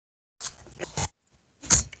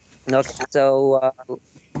Okay, so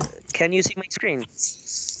can you see my screen?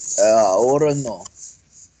 Ahora no.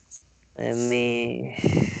 Let me.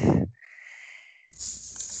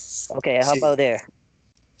 Okay, how Sí, about there?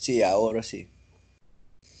 sí, ahora sí.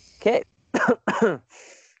 Okay.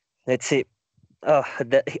 Let's see. Oh,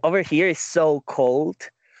 over here is so cold,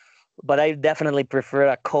 but I definitely prefer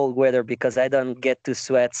a cold weather because I don't get to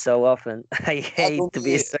sweat so often. I hate to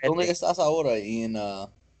be ¿Dónde sweating. estás ahora? ¿En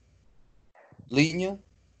línea?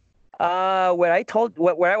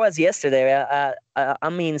 Where I was yesterday,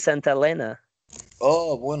 I'm in Santa Elena.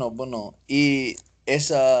 Oh, bueno, bueno. ¿Y es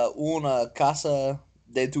una casa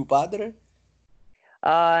de tu padre?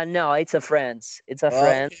 No, it's a friend. It's a Ah,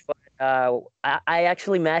 friend. ok. But I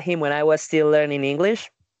actually met him when I was still learning English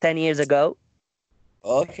 10 years ago.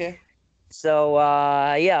 Ok. So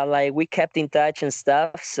yeah, like we kept in touch and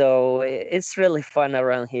stuff. So it's really fun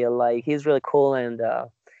around here. Like he's really cool, and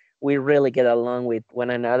we really get along with one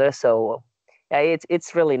another. So yeah,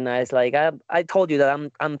 it's really nice. Like I told you that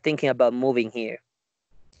I'm thinking about moving here.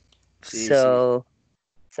 Sí, sí. So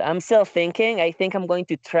I'm still thinking. I think I'm going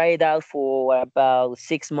to try it out for about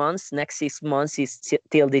 6 months. Next 6 months is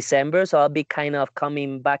till December, so I'll be kind of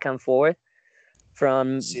coming back and forth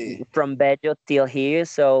from Sí. from Bello till here.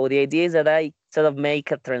 So the idea is that I sort of make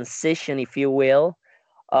a transition, if you will,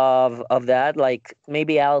 of that. Like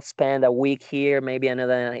maybe I'll spend a week here, maybe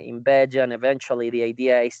another in Bello, and eventually the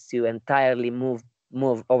idea is to entirely move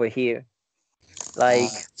over here. Ah,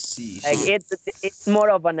 Like sí, like sí. it's more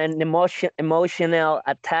of an emotional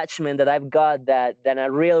attachment that I've got that than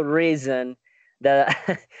a real reason that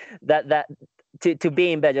that to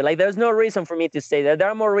be in Belgium. Like there's no reason for me to stay there. There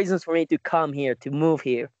are more reasons for me to come here, to move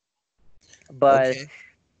here. But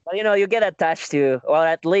Ok. you get attached to, or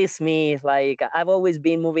at least me. Like I've always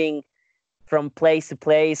been moving from place to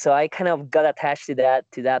place, so I kind of got attached to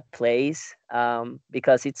that place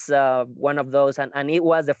because it's one of those, and it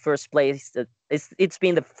was the first place that it's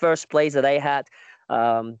been the first place that I had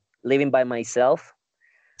living by myself.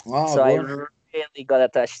 Ah, So I bueno. really got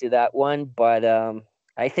attached to that one, but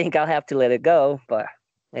I think I'll have to let it go. But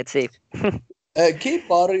let's see. ¿Qué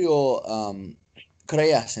barrio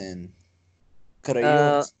creas en? uh,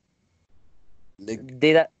 Creos. Like,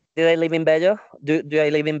 did I live in Bello? Do I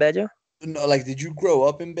live in Bello? no, like, did you grow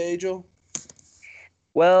up in Bejo?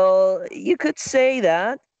 Well, you could say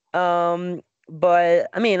that. But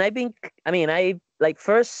I mean, I like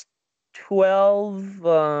first 12,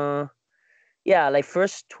 yeah, like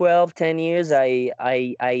first 12, 10 years, I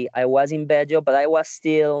was in Belgium, but I was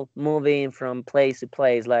still moving from place to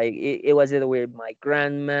place. Like it was either with my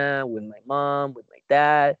grandma, with my mom, with my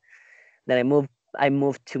dad. Then I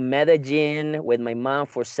moved to Medellin with my mom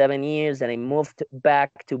for 7 years. Then I moved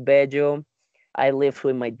back to Belgium. I lived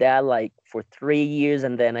with my dad like for 3 years,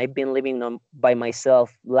 and then I've been living by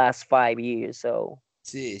myself last 5 years.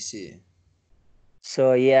 Sí, sí.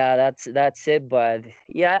 So yeah, that's it. But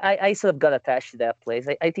yeah, I sort of got attached to that place.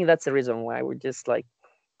 I think that's the reason why we're just like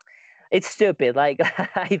it's stupid. Like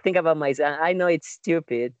I think about myself. I know it's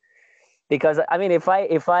stupid because I mean, if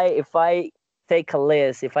I take a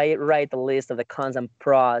list, if I write a list of the cons and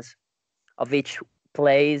pros of each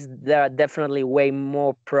place, there are definitely way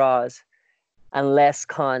more pros and less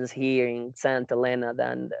cons here in Santa Elena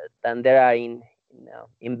than there are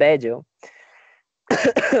in Belgium.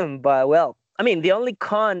 But well, I mean, the only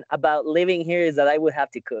con about living here is that I would have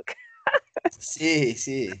to cook Sí,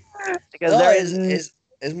 sí. because No, there is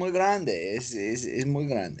es muy grande. Es muy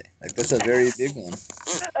grande. Like, that's a very big one.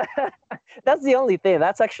 that's the only thing.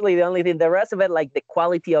 That's actually the only thing. The rest of it, like the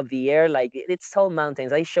quality of the air, like it's all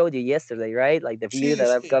mountains. I showed you yesterday, right? Like the view Sí,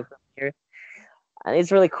 that I've sí. got from here, and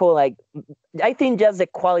it's really cool. Like I think just the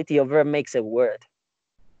quality of air makes it worth.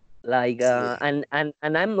 Like Sí.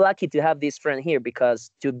 and I'm lucky to have this friend here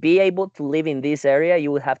because to be able to live in this area,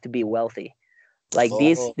 you would have to be wealthy. Like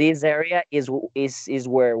this Oh, this area is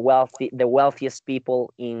where the wealthiest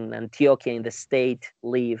people in Antioquia in the state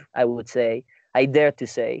live. I would say. I dare to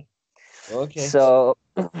say. okay. So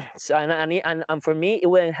so and for me, it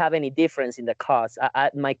wouldn't have any difference in the cost.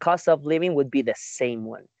 My cost of living would be the same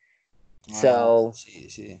one. Ah, So sí,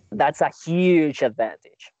 sí. that's a huge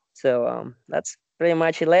advantage. So that's pretty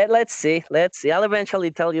much it. Let's see. Let's see. I'll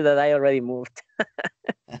eventually tell you that I already moved.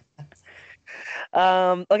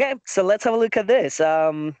 Okay, so let's have a look at this.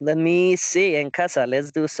 Let me see en casa.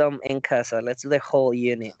 Let's do some en casa. Let's do the whole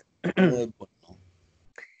unit. Bueno.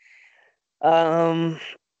 um,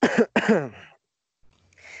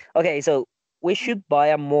 okay, so we should buy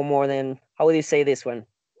a more than how would you say this one?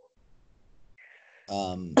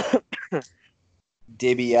 Um,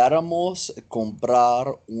 debiéramos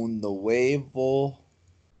comprar un nuevo,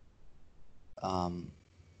 um,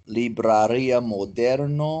 Libraría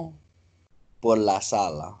moderno por la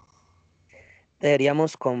sala.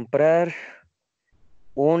 Deberíamos comprar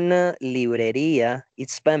una librería,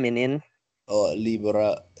 it's feminine, O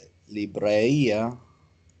librería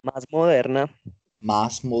más moderna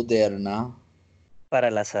más moderna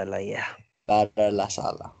para la sala, ya. para la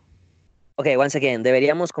sala. Ok, once again,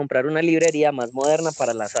 deberíamos comprar una librería más moderna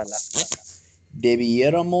para la sala.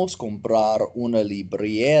 Debiéramos comprar una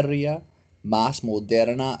librería más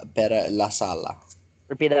moderna para la sala.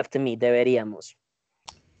 Repeat after me, deberíamos.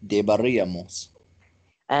 Deberíamos.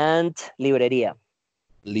 And librería.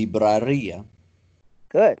 Librería.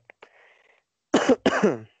 Good.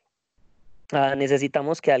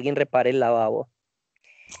 Necesitamos que alguien repare el lavabo.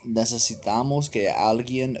 Necesitamos que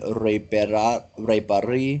alguien repare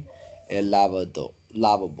el lavabo.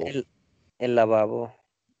 El lavabo.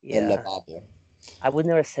 El Yeah. lavabo. I would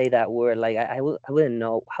never say that word. Like I wouldn't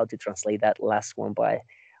know how to translate that last one, but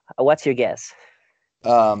what's your guess?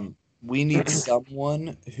 We need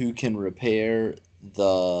someone who can repair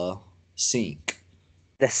the sink.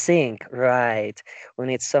 The sink, right. We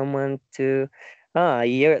need someone to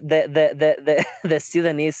you're the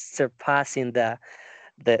student is surpassing the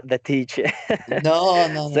teacher. No, no,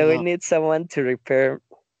 no, So we no. need someone to repair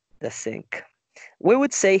the sink. We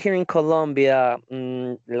would say here in Colombia,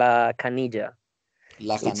 la canilla.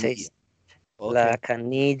 La We'd say canilla. la Okay.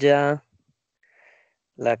 canilla,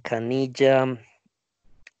 la canilla,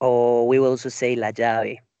 or we will also say la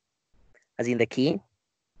llave, as in the key.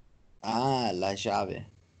 Ah, la llave.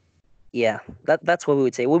 Yeah, that's what we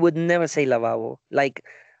would say. We would never say lavabo. Like,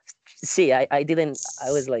 see, I didn't.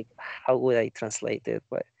 I was like, how would I translate it?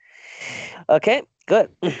 But okay, good.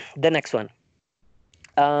 The next one.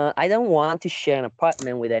 I don't want to share an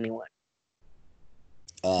apartment with anyone.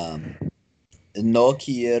 Um, no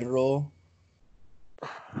quiero.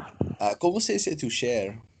 ¿Cómo se dice to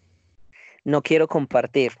share? No quiero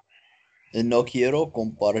compartir No quiero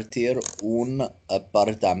compartir un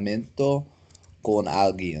apartamento con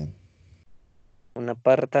alguien. un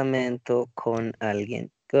apartamento con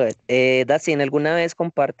alguien. Good. Dacin, ¿alguna vez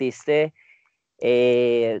compartiste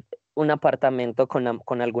un apartamento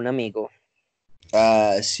con algún amigo?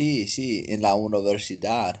 Sí, sí, en la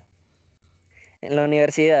universidad. En la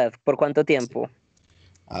universidad, ¿por cuánto Sí. tiempo?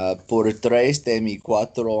 Por 3 de mis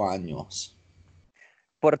 4 años.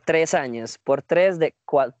 Por 3 años, por 3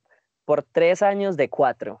 años de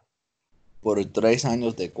 4. Por 3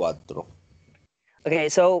 años de 4. Okay,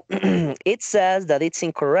 so it says that it's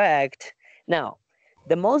incorrect. Now,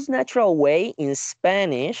 the most natural way in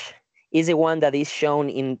Spanish is the one that is shown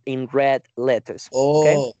in red letters.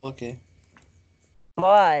 Okay, Oh, ok.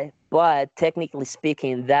 but technically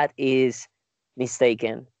speaking, that is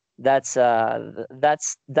mistaken. That's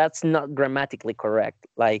not grammatically correct.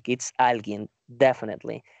 Like it's alguien,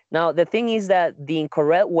 definitely. Now the thing is that the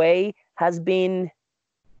incorrect way has been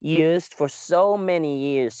used for so many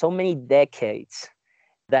years, so many decades,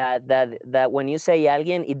 that when you say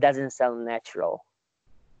alguien, it doesn't sound natural.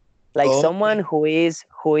 Like someone Ok.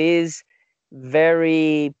 who is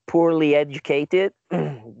very poorly educated,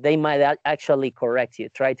 they might actually correct you,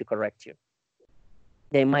 try to correct you.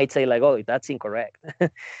 They might say like, "Oh, that's incorrect,"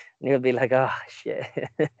 and you'll be like, "Oh shit,"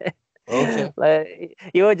 Ok. like,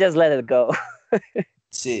 you would just let it go.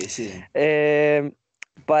 Sí, sí. um,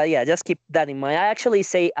 but yeah, just keep that in mind. I actually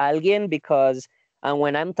say alguien because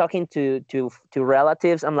when I'm talking to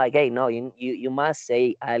relatives, I'm like, hey, no, you must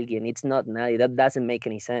say alguien. It's not now. That doesn't make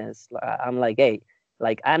any sense. I'm like, hey,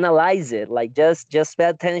 like analyze it. Like just pay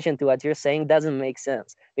attention to what you're saying. Doesn't make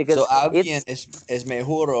sense So, because ¿alguien it's es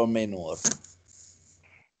mejor o menor?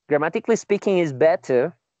 grammatically speaking is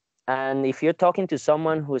better. And if you're talking to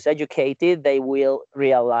someone who's educated, they will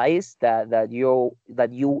realize that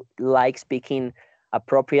you like speaking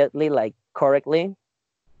appropriately, like correctly.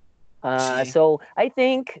 Sí. So I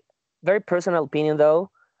think, very personal opinion though,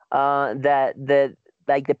 that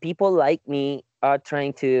like the people like me are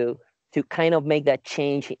trying to kind of make that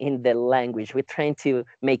change in the language. We're trying to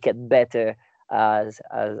make it better as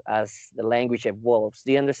the language evolves.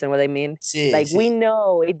 Do you understand what I mean? Sí, Like we sí.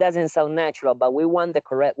 know it doesn't sound natural, but we want the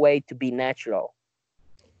correct way to be natural.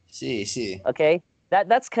 Sí, sí. Okay,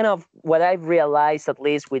 that's kind of what I've realized, at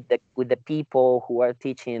least with the people who are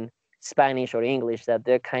teaching Spanish or English, that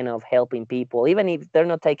they're kind of helping people, even if they're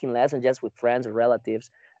not taking lessons, just with friends or relatives,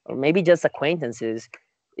 or maybe just acquaintances.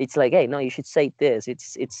 It's like, hey, no, you should say this.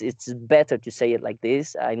 It's better to say it like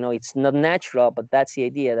this. I know it's not natural, but that's the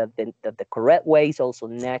idea, that the correct way is also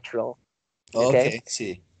natural. Okay, Ok,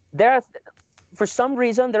 sí. there are, for some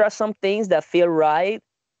reason, there are some things that feel right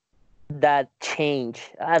that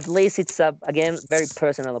change. At least it's a, again, very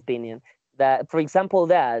personal opinion, that, for example,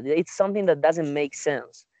 that it's something that doesn't make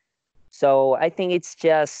sense. So I think it's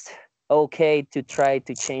just okay to try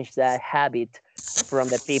to change that habit from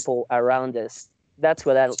the people around us. That's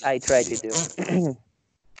what I try to do.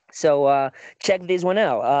 So check this one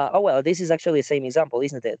out. Oh, well, this is actually the same example,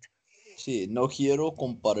 isn't it? Sí, no quiero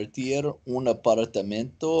compartir un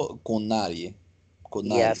apartamento con nadie. Con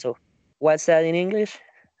Yeah, nadie. so what's that in English?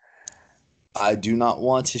 I do not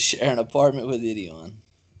want to share an apartment with anyone.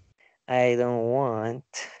 I don't want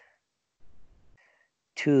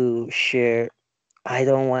to share. I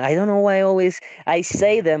don't know why I always I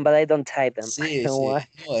say them, but I don't type them. I Sí, don't sí. want.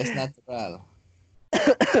 No, es natural.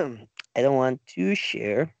 I don't want to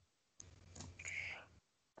share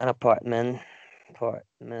an apartment,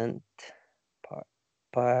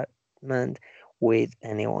 apartment with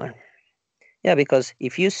anyone. Yeah, because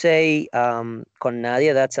if you say con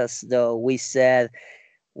nadie, that's as though we said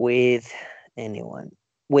with anyone,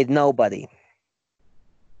 with nobody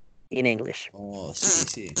in English. Oh, sí,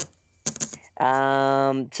 sí.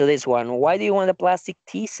 So this one, why do you want a plastic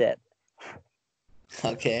tea set?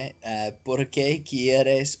 Ok. ¿Por qué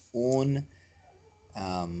quieres un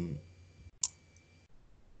um,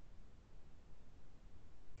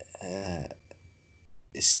 eh,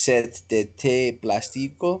 set de té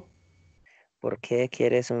plástico? ¿Por qué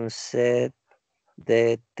quieres un set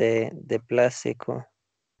de té de plástico?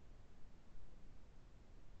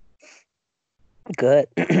 Good.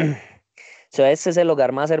 So este es el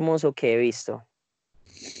lugar más hermoso que he visto.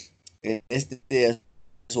 Este es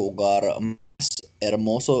el hogar más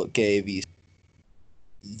hermoso que he visto.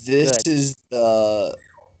 This Good. is the...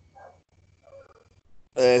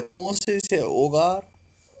 ¿cómo se dice hogar?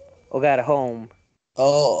 Hogar, home.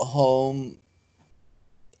 Oh, home.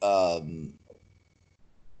 Um,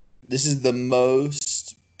 this is the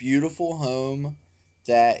most beautiful home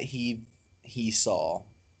that he saw.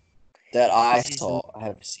 That I This is the saw, I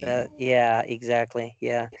have seen. yeah, exactly.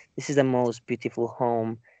 Yeah. This is the most beautiful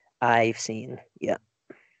home I've seen. Yeah.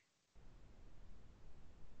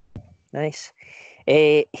 Nice.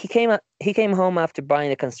 He came home after buying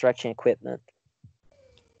the construction equipment.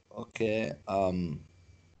 Okay.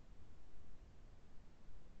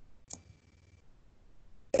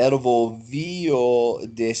 Él volvió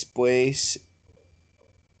después.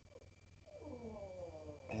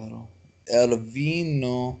 Él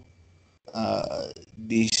vino ah,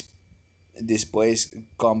 dis- después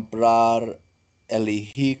comprar el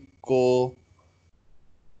equipo.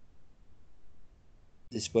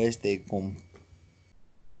 Después de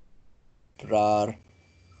comprar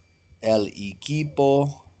el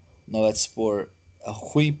equipo. No, es por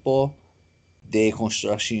equipo de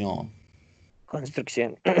construcción.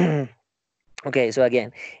 Construcción. Okay, so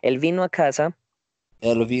again, él vino a casa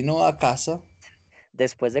Él vino a casa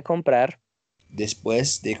después de comprar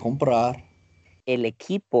después de comprar el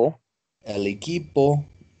equipo el equipo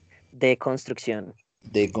de construcción.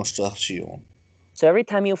 de construcción. So every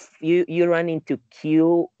time you run into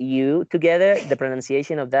Q U together, the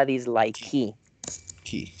pronunciation of that is like key.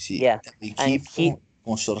 Aquí, sí. Yeah. El And Q equipo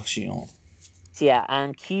construcción. yeah,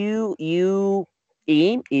 and Q U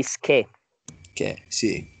E is que. Que,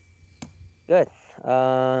 sí. Good.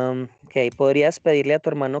 Okay, podrías pedirle a tu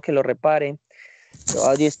hermano que lo repare. So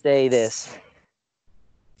I'll just say this.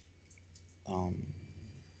 Um,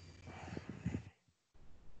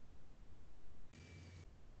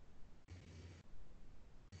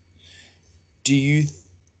 do you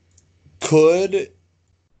could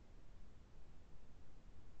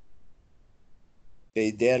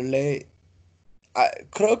pedirle?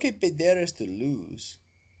 Creo que pedir es to lose.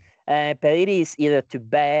 Pedir is either to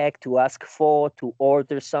beg, to ask for, to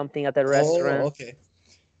order something at a Oh, restaurant. okay.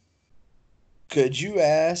 Could you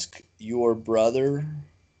ask your brother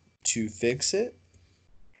to fix it?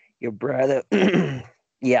 Your brother,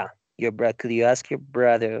 yeah, your brother. Could you ask your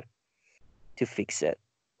brother to fix it?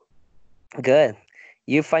 Good.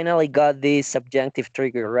 You finally got the subjunctive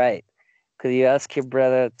trigger right. Could you ask your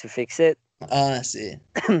brother to fix it? Ah, sí.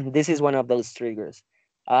 This is one of those triggers.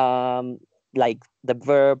 Like the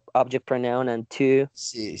verb, object, pronoun, and to,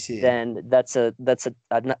 Sí, sí. then that's a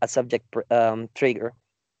subject trigger.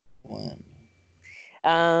 Bueno.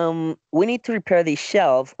 We need to repair the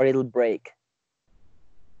shelf or it'll break.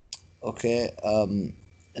 Okay.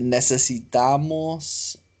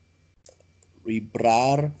 Necesitamos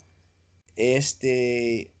reparar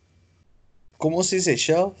este. ¿Cómo se dice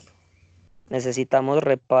shelf? Necesitamos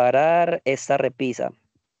reparar esta repisa.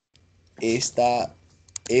 Esta,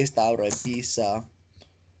 esta repisa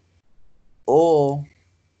o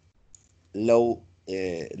lo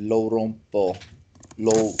rompo.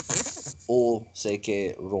 Lo o sé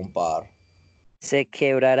que romper. Se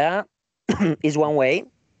quebrará is one way,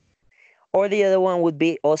 or the other one would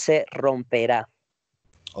be o se romperá.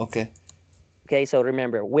 Okay. Okay, so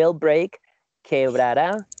remember, will break,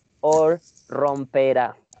 quebrará, or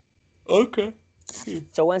romperá. Okay.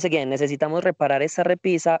 So once again, necesitamos reparar esta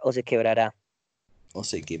repisa o se quebrará. O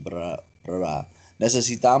sea que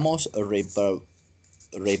necesitamos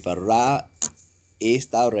reparar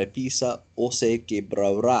esta repisa o se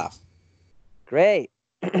quebrará. Great.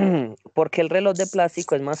 Porque el reloj de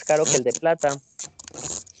plástico es más caro que el de plata.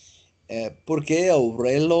 ¿Por qué el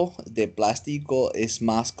reloj de plástico es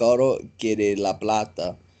más caro que de la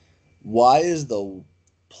plata? Why is the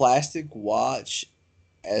plastic watch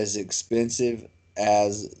as expensive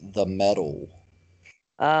as the metal?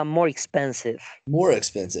 More expensive. More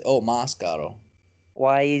expensive. Oh, más caro.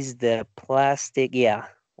 Why is the plastic? Yeah.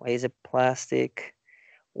 Why is a plastic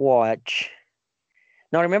watch?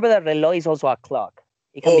 Now remember that reloj is also a clock.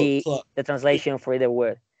 It can Oh, be clock. the translation for either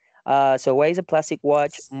word. So why is a plastic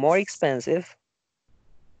watch more expensive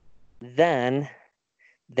than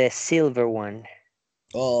the silver one?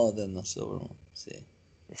 Oh, then the silver one. See.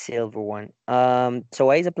 The silver one. So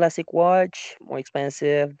why is a plastic watch more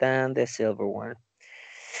expensive than the silver one?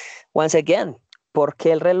 Once again, ¿por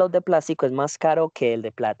qué el reloj de plástico es más caro que el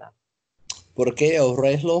de plata? ¿Por qué el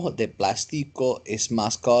reloj de plástico es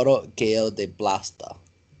más caro que el de plata?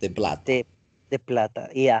 De plata. De plata.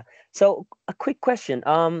 Yeah. So a quick question.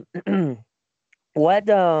 What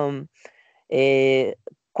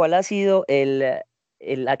 ¿cuál ha sido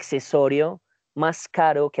el accesorio más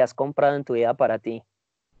caro que has comprado en tu vida para ti?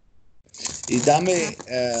 Y dame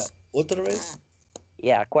otra vez.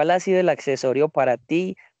 Yeah, ¿cuál ha sido el accesorio para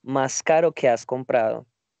ti más caro que has comprado?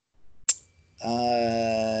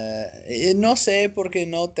 No sé porque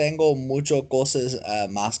no tengo muchas cosas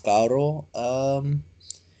más caro.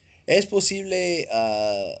 Es posible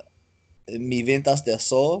mi ventas de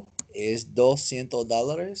sol es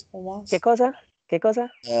 $200 o ¿Qué más. cosa? ¿Qué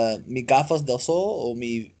cosa? Mi gafas de sol o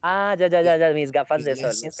Ah, ya, mis gafas mis de sol,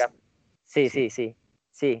 mis lentes. gafas. Sí, Sí. sí, sí,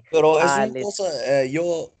 sí. Pero es Ah, una cosa,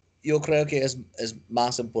 yo creo que es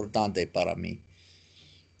más importante para mí.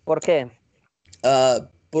 ¿por qué?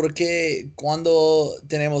 Porque cuando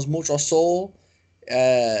tenemos mucho sol,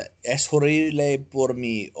 es horrible por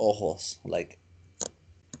mis ojos.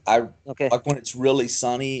 I Okay. like when it's really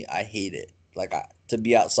sunny, I hate it. To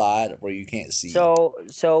be outside where you can't see. So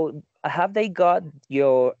have they got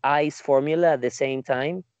your eyes formula at the same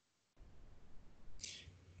time?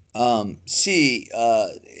 Sí,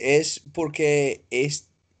 es porque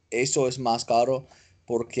eso es más caro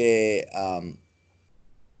porque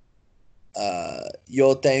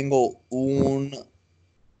yo tengo un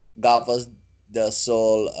gafas de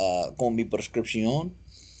sol con mi prescripción.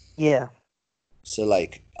 Yeah. So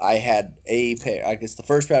I had a pair. I guess the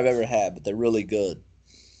first pair I've ever had, but they're really good.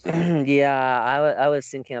 Yeah, I was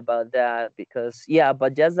thinking about that because yeah,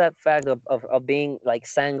 but just that fact of being like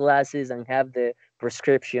sunglasses and have the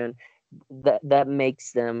prescription that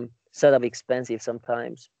makes them sort of expensive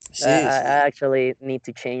sometimes. Sí, I sí. actually need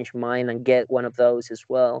to change mine and get one of those as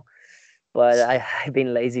well, but I've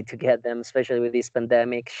been lazy to get them, especially with this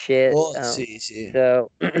pandemic shit. Oh, sí, sí. So,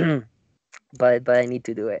 but I need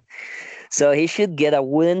to do it. So he should get a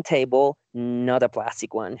wooden table, not a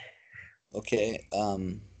plastic one. Okay.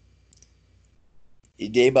 Y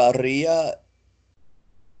el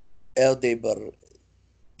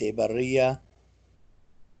debería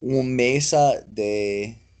una mesa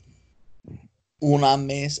de una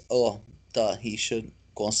mesa. Oh, he should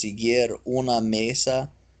conseguir una mesa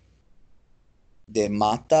de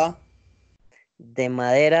mata. De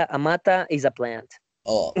madera, amata is a plant.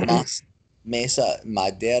 Oh, más mesa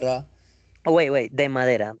madera Oh, wait, de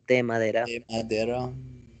madera, de madera. de madera.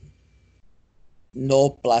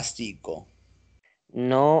 No plástico.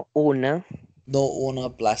 No una No una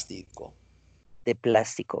plástico. de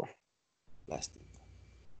plástico. Plástico.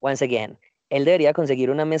 Once again, él debería conseguir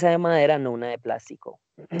una mesa de madera, no una de plástico.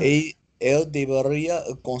 Él debería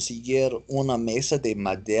conseguir una mesa de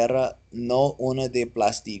madera, no una de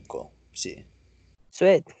plástico. Sí.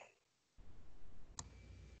 Sweet.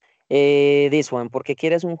 This one, ¿por qué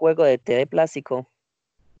quieres un juego de té de plástico?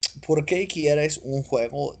 ¿Por qué quieres un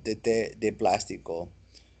juego de té de plástico?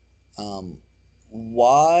 Um,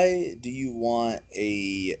 why do you want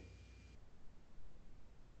a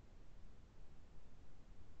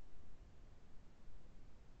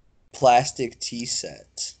plastic tea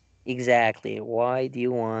set? Exactly. Why do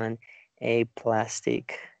you want a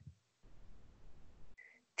plastic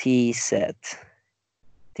tea set?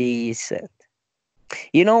 Tea set.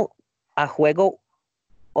 You know, a juego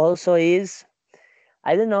also is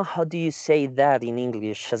I don't know how do you say that in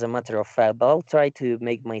English, as a matter of fact, but I'll try to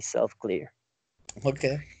make myself clear.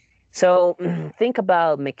 Okay. So think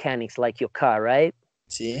about mechanics, like your car, right?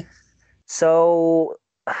 Sí. So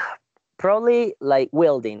probably like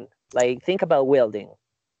welding. Like think about welding,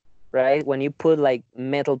 right? When you put like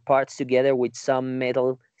metal parts together with some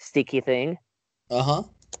metal sticky thing. Uh-huh.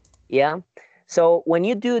 Yeah. So when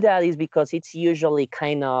you do that is because it's usually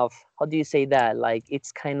kind of, how do you say that? Like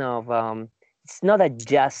it's kind of it's not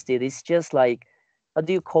adjusted. It's just like, how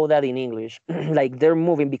do you call that in English? Like they're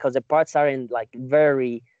moving because the parts aren't like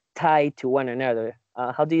very tied to one another.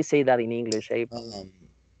 How do you say that in English, Abe? Um,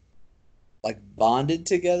 like bonded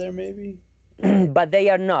together, maybe? But they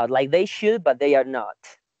are not. Like they should, but they are not.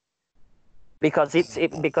 Because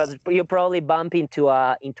because you probably bump into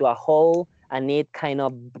a hole and it kind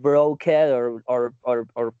of broke it, or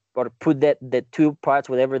put the two parts,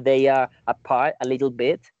 whatever they are, apart a little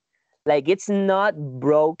bit. Like it's not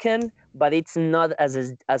broken, but it's not as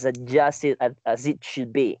adjusted as it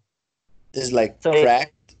should be. It's like So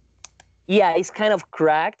cracked. yeah, it's kind of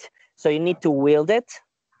cracked, so you need to wield it.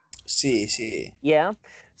 Sí, sí. Yeah.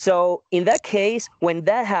 So in that case, when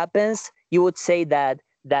that happens, you would say that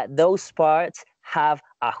those parts have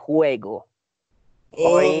a juego,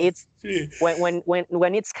 or Oh, it's sí.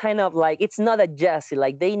 when it's kind of like it's not adjusted,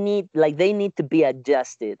 like they need to be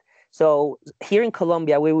adjusted. So here in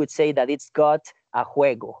Colombia we would say that it's got a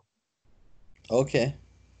juego. Okay.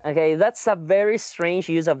 Okay, that's a very strange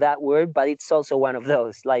use of that word, but it's also one of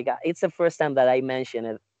those. Like it's the first time that I mention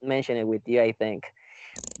it with you, I think.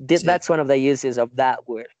 Sí. That's one of the uses of that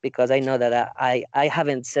word, because I know that I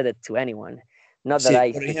haven't said it to anyone, not that Sí,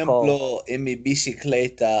 I por recall. ejemplo, en mi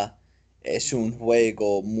bicicleta es un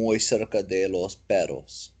juego muy cerca de los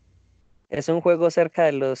perros. Es un juego cerca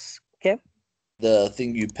de los ¿qué? The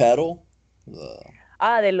thing you pedal, the,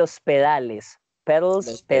 De los pedales. Pedals,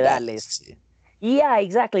 los pedales, pedales. sí. Yeah,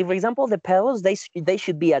 exactly. For example, the pedals, they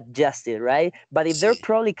should be adjusted, right? But if they're Sí,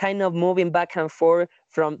 probably kind of moving back and forth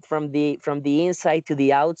from the inside to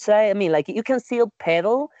the outside, I mean, like you can still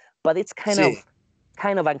pedal, but it's sí.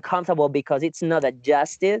 kind of uncomfortable because it's not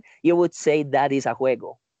adjusted. You would say that is a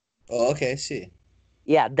juego. Oh, okay, sí.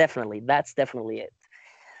 Yeah, definitely. That's definitely it.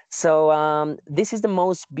 So this is the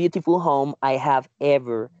most beautiful home I have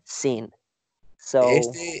ever seen. So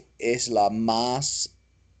Este es la más,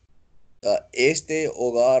 este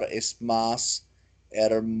hogar es más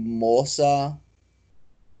hermosa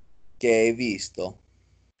que he visto.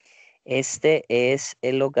 este es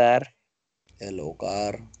el hogar El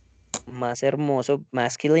hogar más hermoso,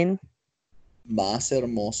 masculine, más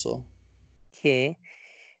hermoso que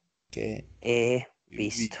que he vi.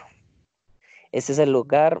 visto. Este es el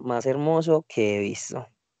lugar más hermoso que he visto.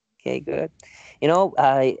 Okay, good. You know,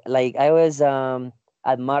 I was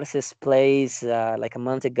at Marce's place like a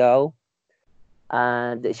month ago,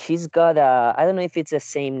 and she's got a, I don't know if it's the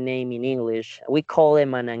same name in English. We call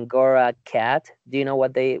them an Angora cat. Do you know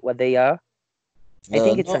what they are? I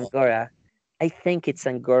think it's No, Angora. I think it's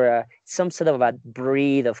Angora. Some sort of a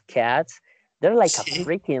breed of cats. They're like a sí.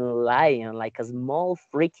 freaking lion, like a small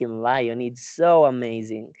freaking lion. It's so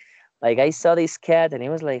amazing. Like I saw this cat and it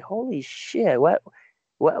was like, holy shit,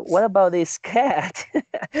 what about this cat?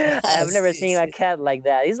 I Ah, have never sí, seen a sí. cat like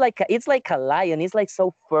that. It's like a lion. It's like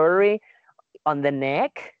so furry on the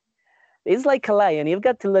neck. It's like a lion. You've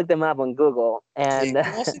got to look them up on Google. And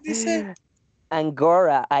 ¿Cómo se dice?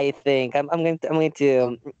 Angora, I think. I'm going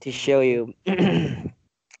to show Angora. you.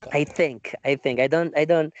 I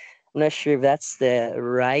don't I'm not sure if that's the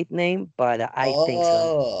right name, but I think so.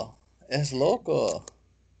 Oh, es loco.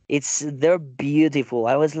 It's they're beautiful.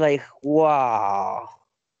 I was like, wow.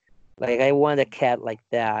 Like I want a cat like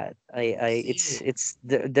that. Sí, It's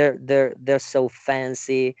they're so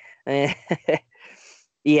fancy.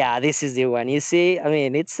 Yeah, this is the one. You see, I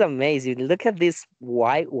mean, it's amazing. Look at this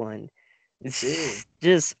white one. sí, It's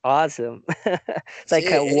just awesome. It's sí,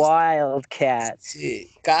 like a wild cat. sí.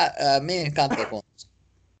 Me encanta con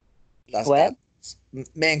las What? gatas.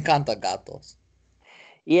 Me encanta gatos.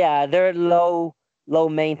 Yeah, they're low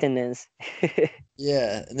maintenance.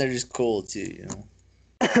 Yeah, and they're just cool too,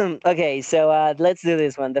 Okay, so let's do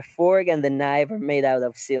this one. The fork and the knife are made out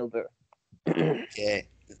of silver. Okay.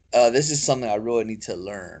 This is something I really need to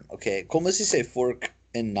learn. Okay. ¿Cómo se dice fork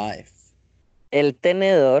and knife? El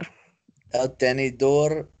tenedor El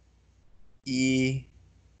tenedor y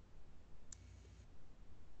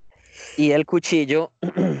y el cuchillo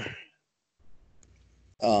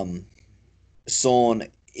um, son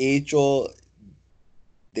hechos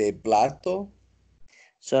de plato.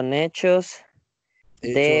 son hechos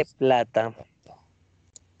de Hechos. plata.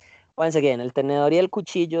 Once again, el tenedor y el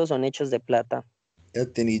cuchillo son hechos de plata.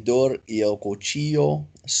 el tenedor y el cuchillo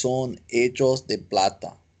son hechos de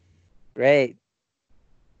plata. Great.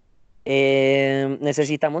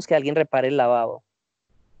 Necesitamos que alguien repare el lavabo.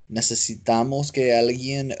 Necesitamos que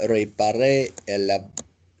alguien repare el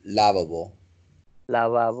lavabo.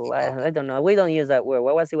 Lavabo. I don't know. We don't use that word.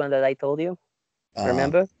 What was the one that I told you? Uh,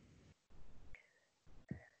 Remember?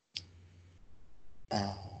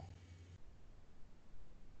 uh,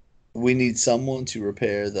 we need someone to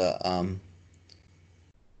repair the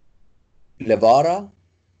levara,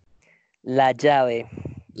 La llave.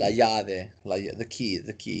 la llave, the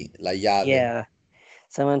key, la llave. Yeah.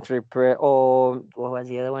 Someone to repair. Oh, what was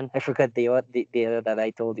the other one? I forgot the other that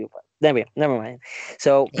I told you. But never mind.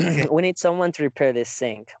 So Okay. we need someone to repair this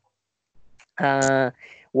sink. Uh,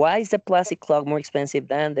 why is the plastic clock more expensive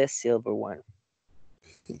than the silver one?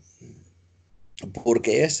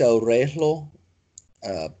 Porque es el reloj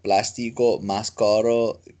plástico más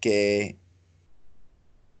caro que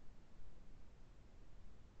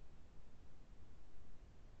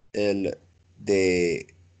el de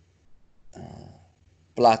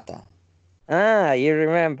plata. Ah, you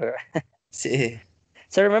remember. Sí,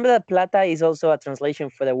 So remember that plata is also a translation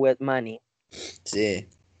for the word money. sí.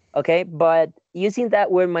 Okay, but using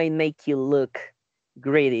that word might make you look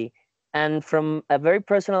greedy. And from a very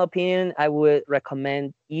personal opinion, I would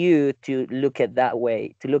recommend you to look at that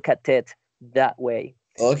way, to look at it that way.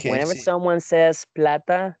 Okay, Whenever sí. someone says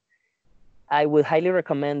plata, I would highly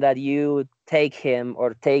recommend that you take him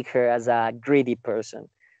or take her as a greedy person,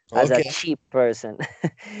 as a Okay. cheap person,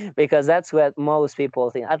 because that's what most people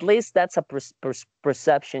think. At least that's a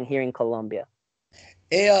perception here in Colombia.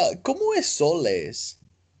 ¿Cómo es soles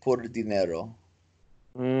por dinero?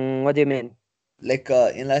 What do you mean? Like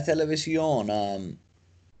en la televisión,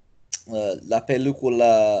 la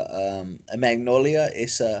película Magnolia,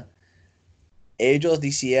 esa, ellos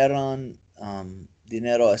hicieron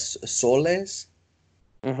dinero a soles.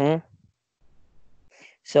 hmm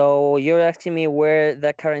So you're asking me where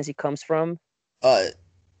that currency comes from? Uh,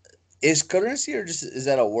 is currency or just is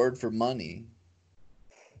that a word for money?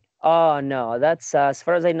 Oh no, that's as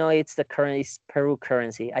far as I know, it's the currency, Peru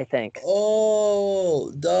currency. I think.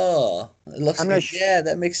 Oh, duh. It looks I'm not. yeah,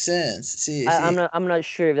 that makes sense. Sí, I'm sí, not. I'm not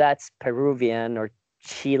sure if that's Peruvian or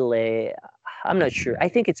Chile. I'm not sure. I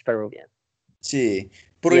think it's Peruvian. sí.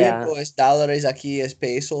 Por Yeah, ejemplo, es dólares aquí, es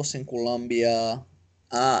pesos en Colombia.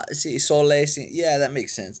 Ah, sí, soles. Yeah, that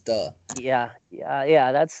makes sense. Duh. yeah.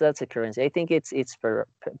 That's a currency. I think it's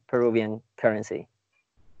Peruvian currency.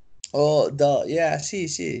 Oh, duh. Yeah, sí,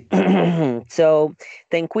 sí. So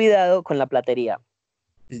ten cuidado con la platería.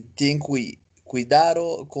 Ten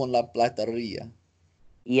cuidado con la platería.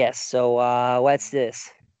 Yes. So what's this?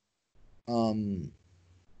 Um,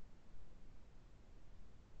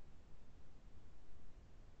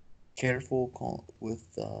 careful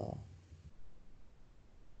with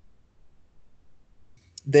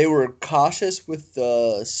they were cautious with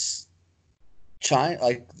the chine,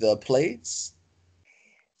 like the plates.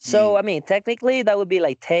 So, The I mean, technically, that would be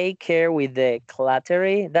like take care with the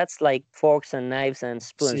cutlery. That's like forks and knives and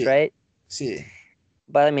spoons, sí, right? sí,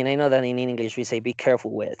 But I mean, I know that in English we say be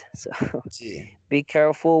careful with. So, sí. be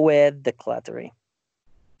careful with the cutlery.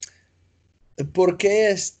 ¿Por qué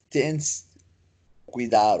es ten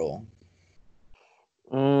cuidado?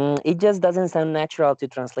 It just doesn't sound natural to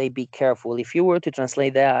translate be careful. If you were to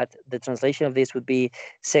translate that, the translation of this would be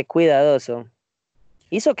sé cuidadoso.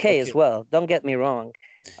 It's okay as Okay. well. Don't get me wrong.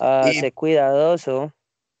 Y, Sé cuidadoso.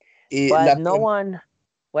 y But no one,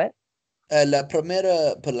 what? la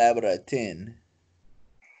primera palabra ten.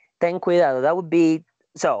 Ten cuidado. That would be,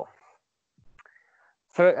 so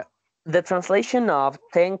for the translation of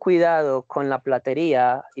ten cuidado con la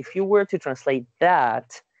platería, if you were to translate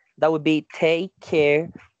that, that would be take care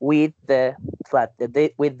with the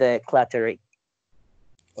with the clattery,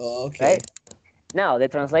 Oh, okay. right? Now the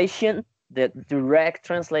translation, the direct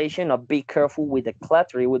translation of be careful with the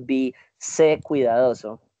clattery would be sé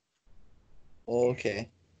cuidadoso. Okay.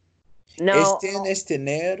 Now Es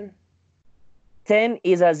tener. ten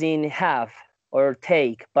is as in have or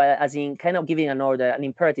take, but as in kind of giving an order, an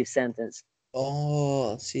imperative sentence.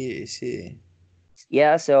 Oh, sí, sí.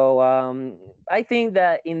 Yeah, so I think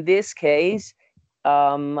that in this case,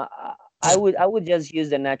 um, I would just use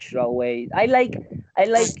the natural way. I like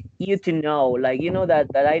you to know, like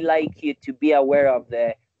that I like you to be aware of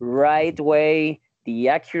the right way, the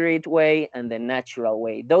accurate way, and the natural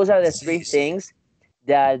way. Those are the three Sí, sí. things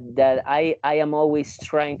that I am always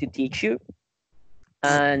trying to teach you,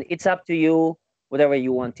 and it's up to you whatever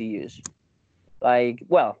you want to use. Like,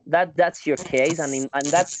 well, that's your case, and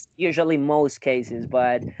that's usually most cases.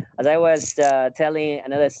 But as I was telling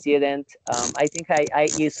another student, I think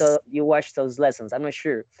you watched those lessons. I'm not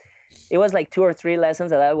sure. It was like 2 or 3 lessons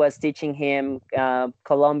that I was teaching him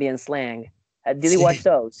Colombian slang. Did he watch Sí.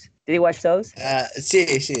 those? Did he watch those? Sí,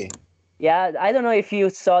 sí. Yeah, I don't know if you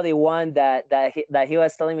saw the one that he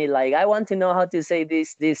was telling me, like, I want to know how to say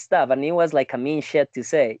this stuff, and it was like a mean shit to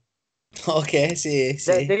say. Ok, sí,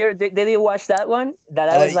 sí. Did you watch that one? That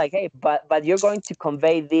I was Ay, like, hey, but you're going to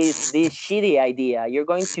convey this shitty idea. You're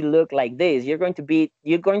going to look like this. You're going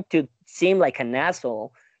to seem like an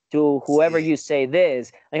asshole to whoever sí, you say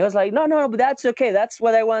this. And he was like, no, no, but that's okay. That's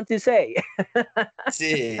what I want to say.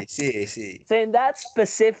 sí, sí, sí. So in that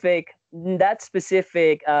specific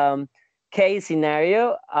case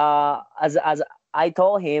scenario, as I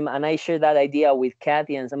told him, and I shared that idea with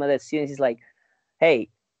Kathy and some of the students, he's like, hey,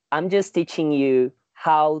 I'm just teaching you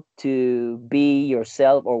how to be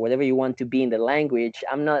yourself or whatever you want to be in the language.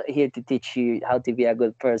 I'm not here to teach you how to be a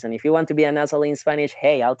good person. If you want to be an asshole in Spanish,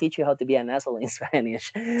 hey, I'll teach you how to be an asshole in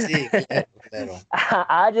Spanish. Sí, claro, claro.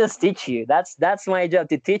 I'll just teach you. That's my job,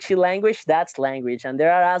 to teach you language. That's language, and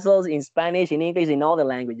there are assholes in Spanish, in English, in all the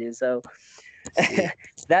languages. So Sí.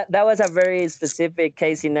 that was a very specific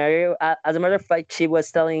case scenario. As a matter of fact, she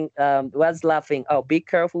was was laughing. Oh, be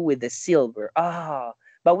careful with the silver. Ah,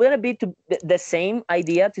 but would it be the same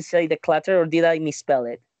idea to say the clutter, or did I misspell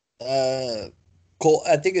it? Uh,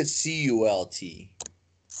 I think it's CULT.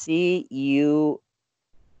 C-U.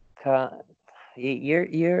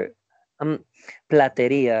 You're um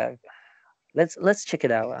plateria. Let's check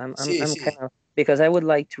it out. Sí, I'm kind sí. of, because I would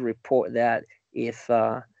like to report that if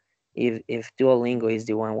if Duolingo is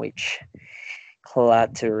the one which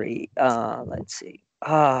cluttery. Let's see.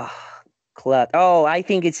 Oh, I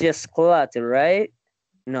think it's just clutter, right?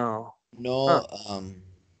 No. Huh. No,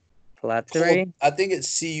 Cluttery. I think it's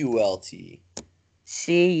CULT.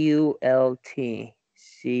 C-U-L-T.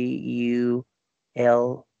 C-U-L.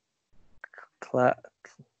 Cl-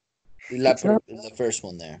 it's not The first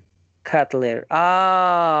one there. cutler.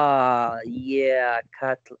 Yeah,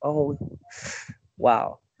 cutler. Oh,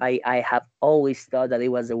 wow. I have always thought that it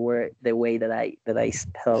was the way that I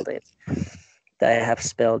spelled it. That I have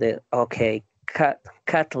spelled it. Okay,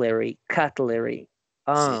 cutlery. Sí.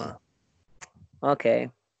 Ah, okay,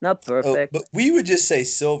 not Oh, perfect. but we would just say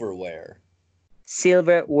silverware.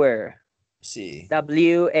 Silverware. Sí.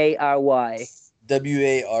 Wary.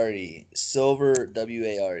 WARE. Silver,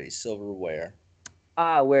 WARE. Silverware.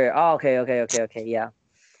 Where? Oh, okay. Yeah.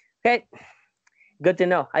 Okay, good to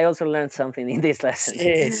know. I also learned something in this lesson.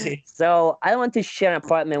 Sí, sí. So I don't want to share an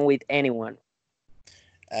apartment with anyone.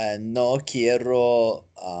 No quiero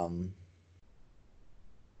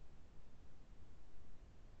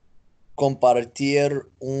compartir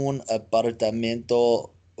un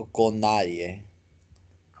apartamento con nadie.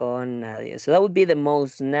 Con nadie. So that would be the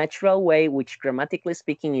most natural way, which grammatically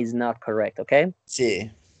speaking is not correct. Okay.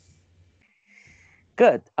 Sí.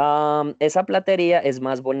 Good. Esa platería es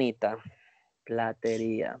más bonita.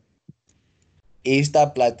 Platería.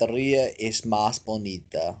 Esta platería es más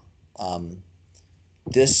bonita. Um,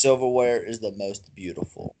 this silverware is the most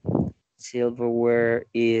beautiful. Silverware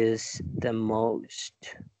is the most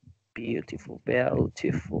beautiful.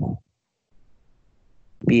 Beautiful.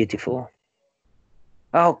 Beautiful.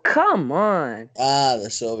 Oh, come on. The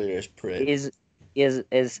silverware is pretty. Es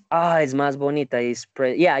más bonita.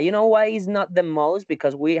 Yeah, you know why it's not the most?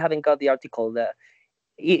 Because we haven't got the article there.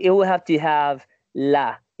 It will have to have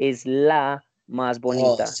la. Is la más Oh,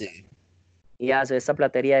 bonita. sí. Yeah, so esa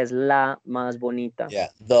platería es la más bonita. Yeah,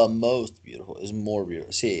 the most beautiful is more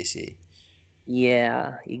beautiful. Sí, sí.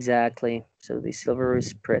 Yeah, exactly. So the silver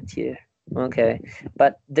is prettier. Okay.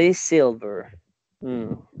 But this silver.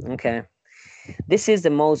 Okay. This is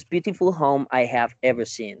the most beautiful home I have ever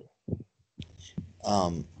seen.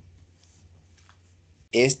 Um,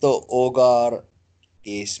 este hogar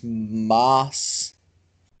es más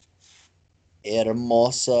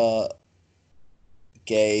hermosa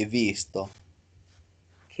que he visto.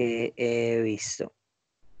 Que he visto.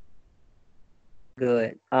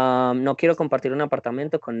 Good. No quiero compartir un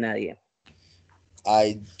apartamento con nadie.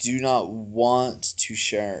 I do not want to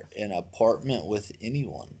share an apartment with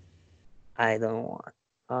anyone. I don't want.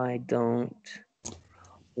 I don't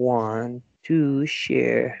want to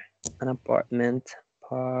share an apartment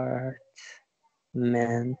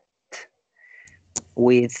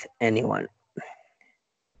with anyone.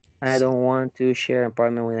 I Sí. don't want to share an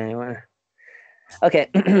apartment with anyone. Okay.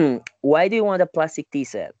 Why do you want a plastic tea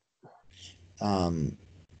set? Um,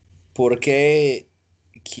 ¿Por qué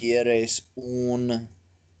quieres un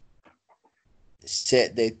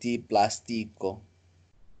set de ti plástico.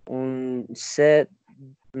 Un set,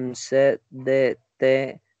 un set de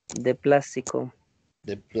té de plástico.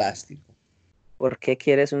 De plástico. ¿Por qué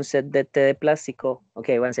quieres un set de té de plástico?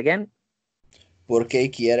 Okay, once again. ¿Por qué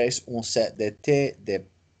quieres un set de té de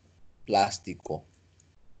plástico?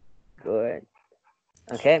 Good.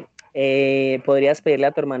 Okay. ¿Podrías pedirle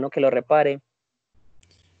a tu hermano que lo repare?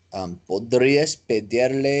 ¿Podrías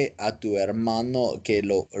pedirle a tu hermano que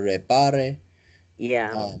lo repare?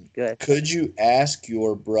 Yeah, good. Could you ask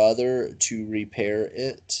your brother to repair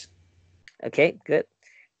it? Okay, good.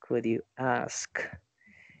 Could you ask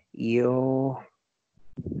your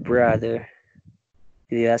brother?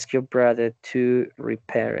 Could you ask your brother to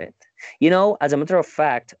repair it? You know, as a matter of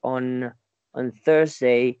fact, on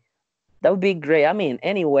Thursday, that would be great. I mean,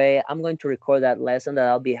 anyway, I'm going to record that lesson that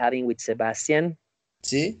I'll be having with Sebastian.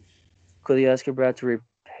 Sí. Could you ask your brother to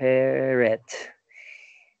repair it?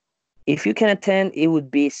 If you can attend, it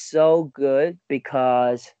would be so good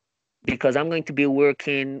because I'm going to be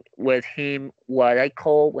working with him what I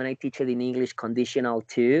call when I teach it in English conditional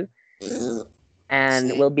 2,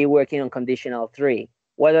 and Sí. we'll be working on conditional 3.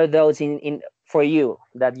 Whether those in for you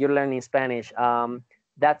that you're learning Spanish,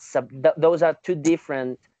 those are two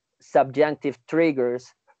different subjunctive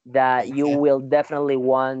triggers that you Okay. will definitely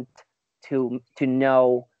want to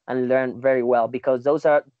know and learn very well, because those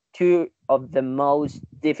are two of the most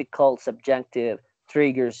difficult subjunctive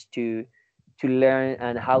triggers to learn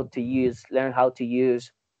and learn how to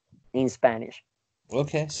use in Spanish.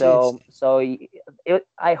 Okay, sí, So sí.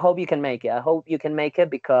 I hope you can make it. I hope you can make it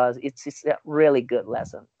because it's a really good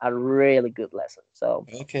lesson, a really good lesson. So,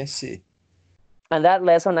 Okay, sí. and that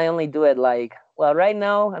lesson I only do it like, well, right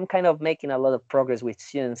now I'm kind of making a lot of progress with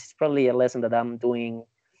students. It's probably a lesson that I'm doing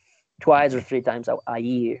twice or three times a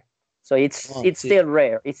year. So Oh, it's sí. still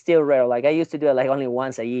rare. It's still rare. Like I used to do it like only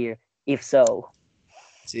once a year, if so.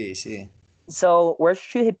 Sí, sí. So where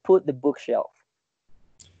should he put the bookshelf?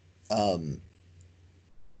 Um,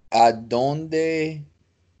 ¿A dónde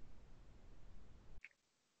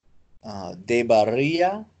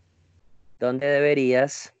debería, ¿Dónde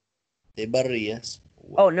deberías? deberías,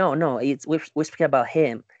 Oh no, no. It's we're speaking about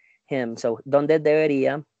him. Him. So ¿dónde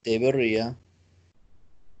debería? debería,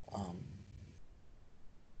 um,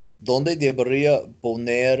 ¿dónde debería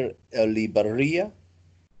poner el librería?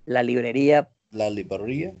 La librería. La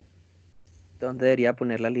librería. ¿Dónde debería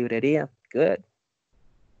poner la librería? Good.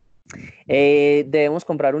 Debemos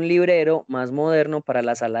comprar un librero más moderno para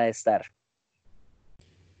la sala de estar.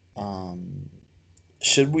 Um,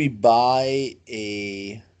 should we buy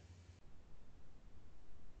a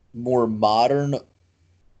more modern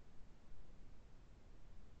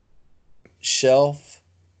shelf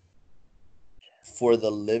for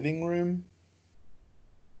the living room?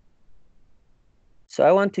 So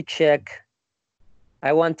I want to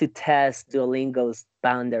test Duolingo's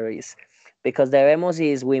boundaries, because debemos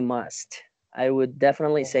is we must. I would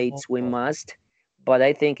definitely say it's we Oh, must, but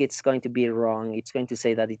I think it's going to be wrong. It's going to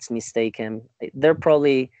say that it's mistaken. They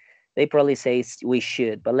probably say we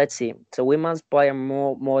should, but let's see. So we must buy a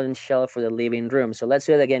more modern shelf for the living room. So let's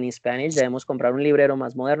do it again in Spanish. Debemos comprar un librero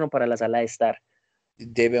más moderno para la sala de estar.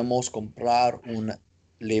 debemos comprar un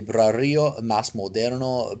librario más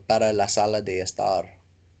moderno para la sala de estar.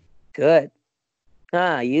 Good.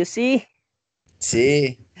 Ah, you see?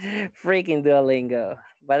 Sí. Freaking Duolingo.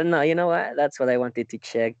 But no, you know what? That's what I wanted to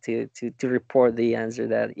check to report the answer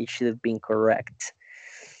that it should have been correct.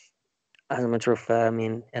 As a matter of fact, I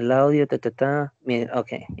mean, el audio, ta ta ta. I mean,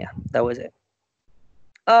 okay, yeah, that was it.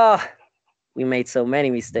 Oh, we made so many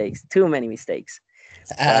mistakes, too many mistakes.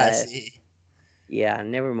 Ah, But sí. yeah,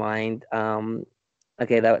 never mind.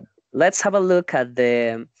 Okay, let's have a look at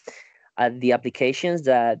the applications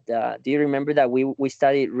that. Do you remember that we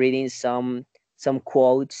started reading some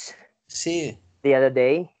quotes Sí. the other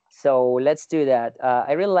day? So let's do that.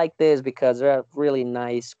 I really like this because there are really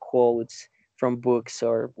nice quotes from books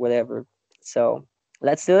or whatever. So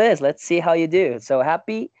let's do this. Let's see how you do. So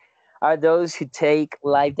happy are those who take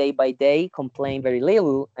life day by day, complain very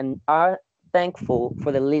little, and are thankful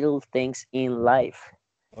for the little things in life.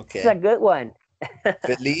 This is a Ok. good one.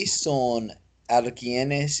 Feliz son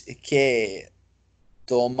alguienes que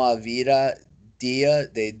toma vida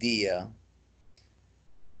día de día.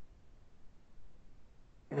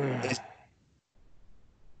 Es-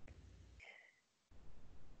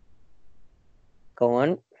 Go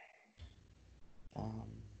on. um,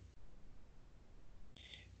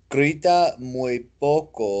 grita muy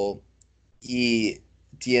poco y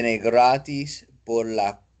tiene gratis por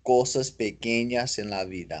las cosas pequeñas en la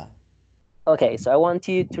vida. Okay, so I want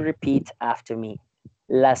you to repeat after me.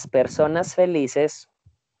 Las personas felices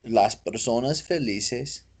Las personas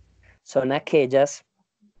felices son aquellas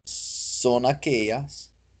son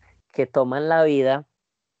aquellas que toman la vida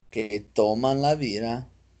que toman la vida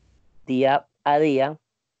día a día,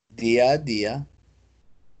 día a día,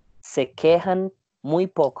 se quejan muy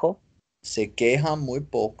poco se quejan y muy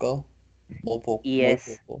es,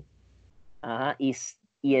 poco, ajá,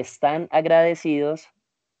 y están agradecidos,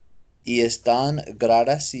 y están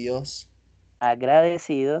agradecidos,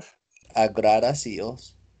 agradecidos,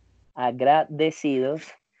 agradecidos, agradecidos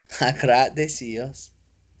agradecidos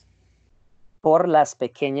por las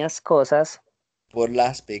pequeñas cosas por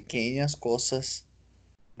las pequeñas cosas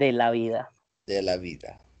de la vida. de la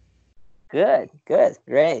vida. Good, good,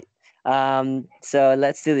 great. So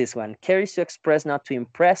let's do this one. Care is to express, not to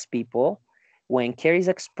impress people. When care is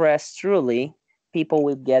expressed truly, people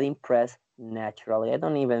will get impressed naturally. I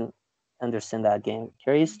don't even understand that game.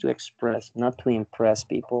 Care is to express, not to impress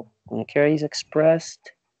people. When care is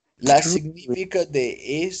expressed La truly. significa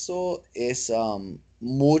de eso es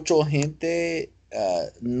mucha gente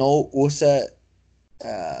no usa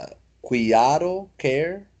cuidado,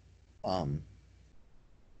 care, um,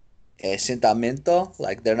 sentimiento,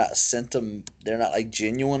 like they're not like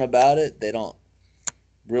genuine about it. They don't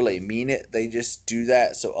really mean it. They just do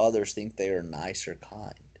that so others think they are nice or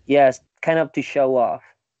kind. Yes, kind of to show off.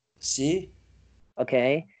 See?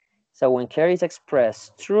 Okay. So when care is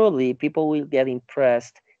expressed truly, people will get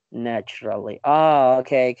impressed naturally. Oh,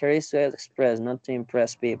 okay. Care is to express, not to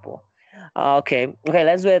impress people. Okay. Okay,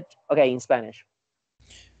 let's do it. Okay, in Spanish.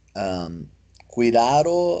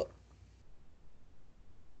 Cuidado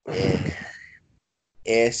eh,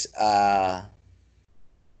 es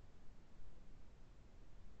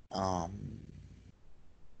um,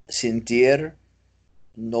 sentir,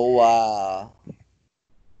 no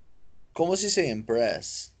 ¿cómo se dice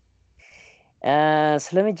impress?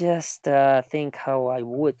 So let me just think how I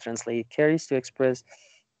would translate. Care is to express.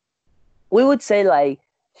 We would say like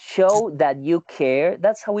show that you care.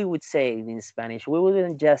 That's how we would say it in Spanish. We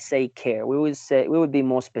wouldn't just say care. We would be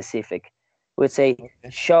more specific. We would say Okay.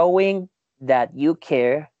 showing that you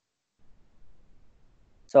care.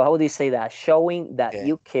 So how would you say that? Showing that Okay.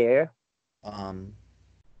 you care. Um,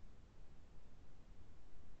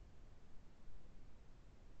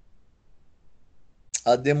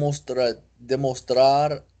 a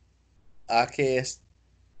demostrar a que es,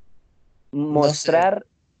 no sé, Mostrar,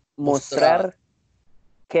 mostrar mostrar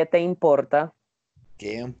que te importa,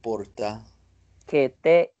 qué importa, que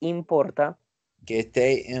te importa, qué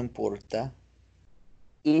te importa,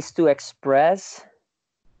 is to express,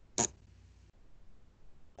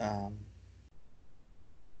 um,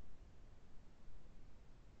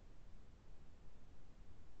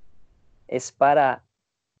 es para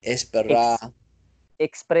ex- esperar,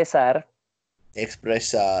 expresar,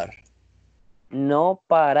 expresar, no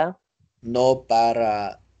para no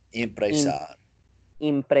para im-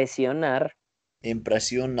 impresionar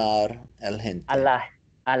impresionar a la a gente, la,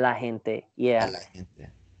 a la gente. a Yeah. la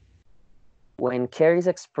gente. When care is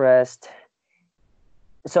expressed.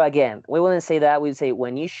 So again, we wouldn't say that. We'd say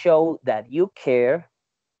when you show that you care,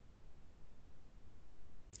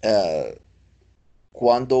 Eh,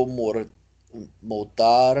 cuando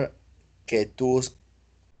motar que tú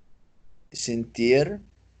sentir,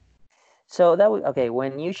 so that would, okay,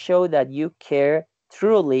 when you show that you care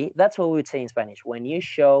truly, that's what we would say in Spanish. When you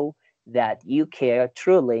show that you care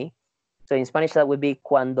truly. So in Spanish that would be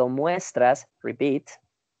cuando muestras, repeat,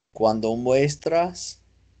 cuando muestras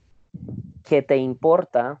que te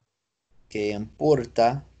importa, que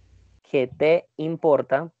importa, que te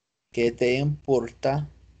importa, que te importa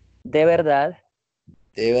de verdad,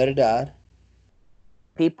 de verdad,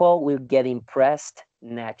 people will get impressed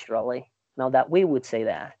naturally. Now that we would say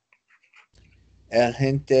that. la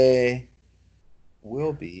gente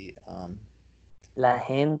La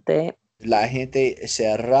gente la gente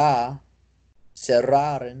cerraren,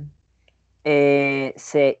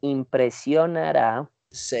 se impresionará.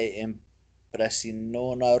 se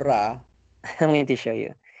impresionará, I'm going to show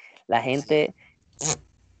you. La sí, gente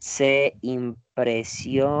se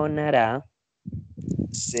impresionará.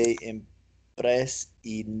 se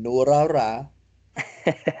impresionará,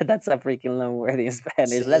 That's a freaking long word in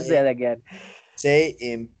Spanish. Let's say it se, again. se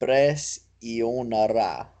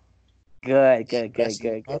impresionará, Good, se good, good,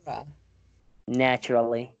 good, good. impresionará,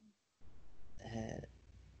 Naturally. eh,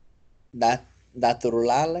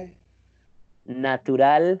 naturale,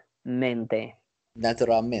 Naturalmente.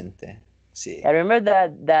 naturalmente, sí, I remember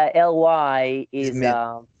that the ly es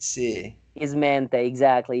sí, is mente.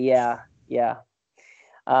 Exactly. Yeah. Yeah.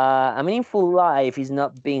 A meaningful life is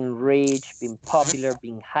not being rich, being popular,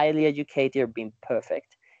 being highly educated, or being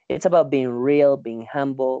perfect. It's about being real, being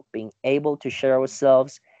humble, being able to share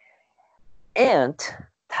ourselves and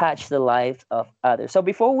touch the lives of others. So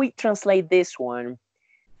before we translate this one,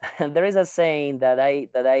 there is a saying that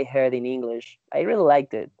I heard in English. I really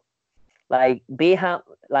liked it. Like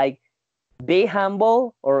like be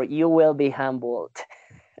humble or you will be humbled.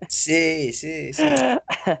 Sí, sí, sí.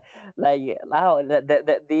 Like wow,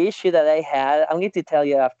 the issue that I had, I'm going to tell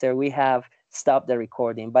you after we have stopped the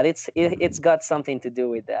recording, but it's got something to do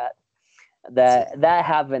with that. Sí. That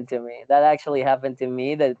happened to me. That actually happened to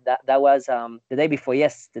me. That was the day before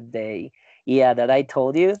yesterday. Yeah, that I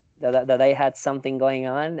told you that I had something going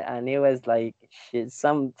on, and it was like shit,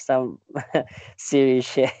 some serious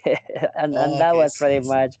shit, and Oh, okay, sí,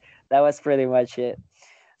 sí. that was pretty much it.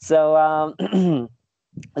 So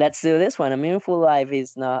let's do this one. A meaningful life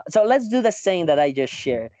is not. So let's do the saying that I just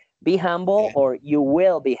shared. Be humble, Okay. or you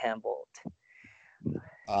will be humbled.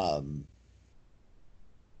 Um,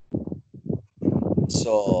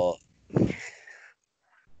 so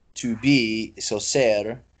to be, so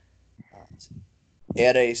ser, uh,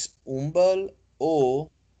 eres humble o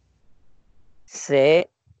Sé,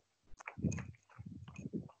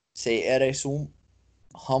 se eres un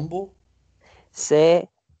humble, sé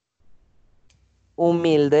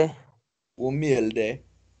humilde. humilde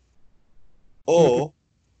Ujú. o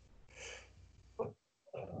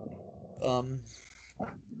um,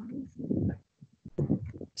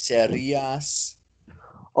 serías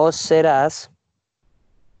O serás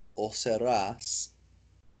o serás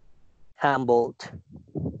humbled,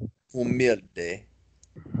 humilde,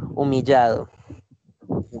 humillado.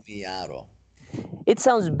 humillado. It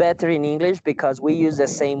sounds better in English because we use the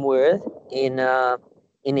same word in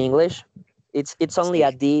English. It's only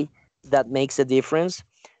a Sí, D that makes a difference.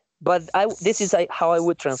 But this is how I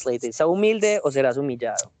would translate it. So humilde o serás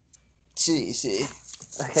humillado. sí, sí.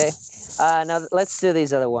 Okay. Now let's do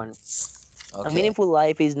this other one. A Ok. meaningful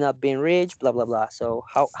life is not being rich, blah blah blah. So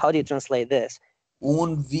how do you translate this?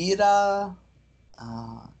 Un vida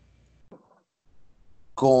ah,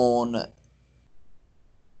 con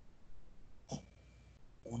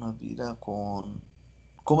una vida con,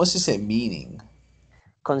 ¿cómo se dice meaning?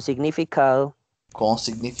 Con significado. Con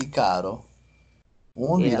significado.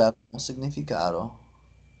 Un Yeah. vida con significado.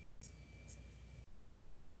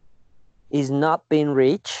 Is not being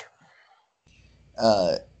rich.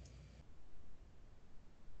 Ah,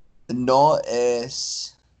 no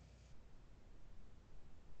es,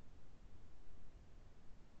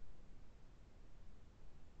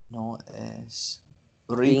 no es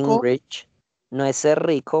Being rico, rich. No es ser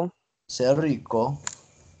rico. ser rico.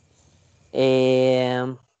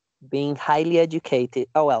 um, Being highly educated.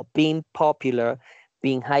 Oh well, being popular,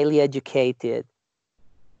 being highly educated.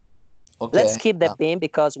 Ok. Let's keep the ah, being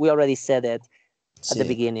because we already said it at the sí.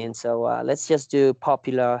 beginning. So let's just do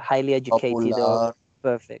popular, highly educated, or Popular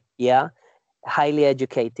perfect. Yeah, highly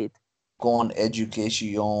educated, con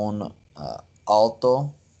educación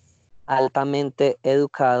alto, altamente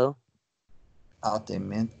educado.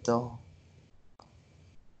 altamente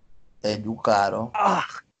educado. Ah,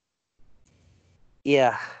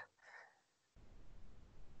 yeah.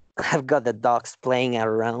 I've got the dogs playing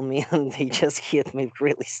around me and they just hit me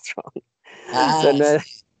really strong. So Ah, no,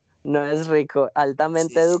 sí, no es rico, altamente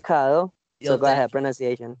sí. educado. So Yo go tengo ahead,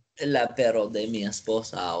 pronunciation. la perro de mi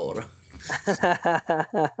esposa ahora.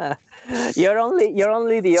 You're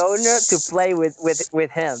only the owner to play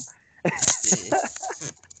with him. Sí.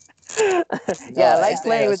 Yeah, No, I like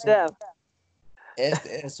playing with them.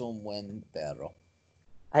 este es un buen perro.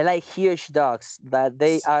 I like huge dogs, but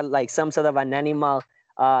they are like some sort of an animal,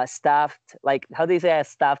 stuffed. Like how do you say a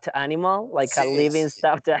stuffed animal? Like a Sí, living sí,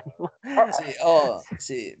 stuffed animal. sí, oh,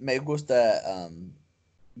 sí, me gusta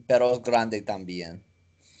perros grandes también.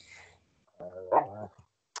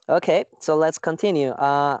 Okay, so let's continue.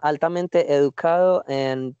 Altamente educado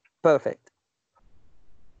and perfect.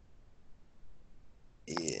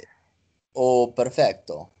 Y- oh,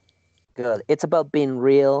 perfecto. Good. It's about being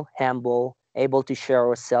real, humble, able to share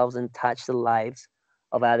ourselves and touch the lives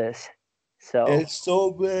of others. So El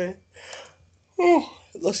sobre. Oh,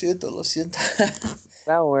 lo siento, lo siento.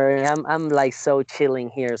 don't worry, I'm like so chilling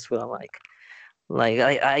here as well. Like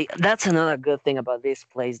I that's another good thing about this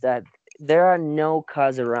place that there are no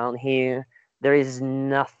cars around here. There is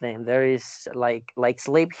nothing. There is like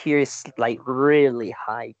sleep here is like really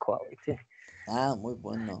high quality. Ah, muy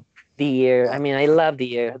bueno. The air, I Ah, mean, I love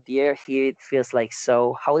the air. The air here it feels like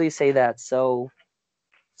so. How do you say that? So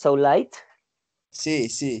light. sí,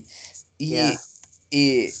 sí. Yeah.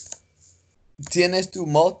 Y tienes tu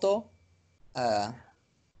moto. Ah,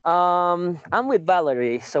 I'm with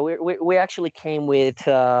Valerie. So we actually came with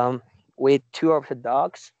two of her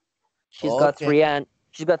dogs. She's got Okay. three and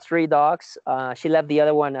she's got three dogs. She left the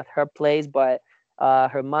other one at her place, but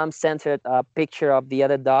her mom sent her a picture of the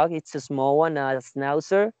other dog. It's a small one, a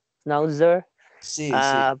schnauzer. Sí,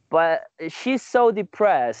 sí. But she's so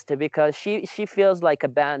depressed because she feels like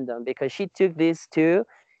abandoned because she took these two,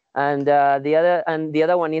 and the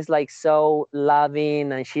other one is like so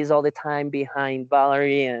loving, and she's all the time behind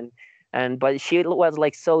Valerie, and but she was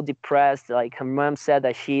like so depressed. Like her mom said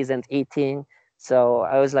that she isn't eating. So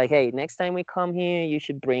I was like, hey, next time we come here, you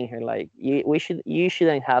should bring her. Like you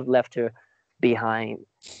shouldn't have left her behind.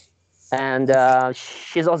 And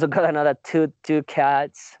she's also got another two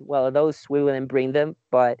cats. Well, those we wouldn't bring them,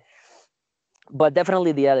 but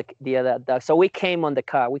definitely the other dog. So we came on the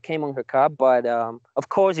car. We came on her car, but of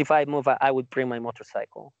course, if I move, I would bring my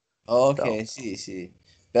motorcycle. So Okay, sí, sí.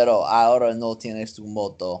 Pero ahora no tienes tu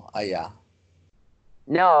moto allá.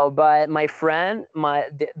 no, but my friend,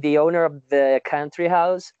 the owner of the country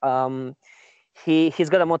house, he's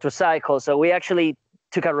got a motorcycle. So we actually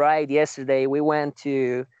took a ride yesterday. We went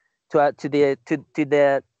to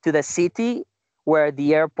the city where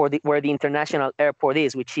the international airport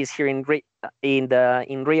is, which is here in Rio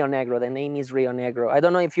Negro. The name is Rio Negro. I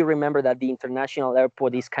don't know if you remember that the international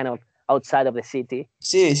airport is kind of outside of the city.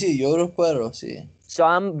 Sí, sí, yo recuerdo, sí. So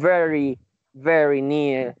I'm very very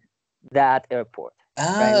near that airport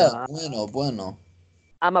right Ah, now. bueno, bueno.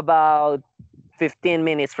 I'm about 15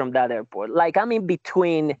 minutes from that airport. Like I'm in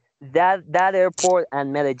between that airport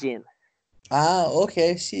and Medellin. Ah,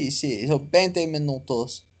 ok, sí, sí. Son 20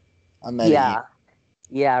 minutos a Medellín. Yeah,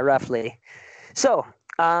 yeah, roughly. So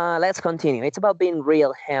let's continue. It's about being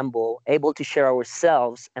real, humble, able to share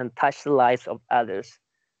ourselves and touch the lives of others.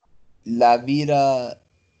 La vida,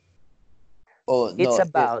 oh, It's no,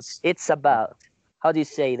 about, it's about, how do you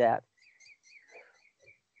say that?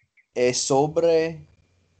 es sobre,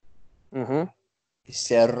 Mhm.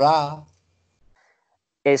 será,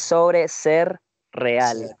 Es sobre ser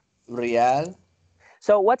real. ser real.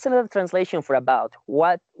 So what's another translation for about?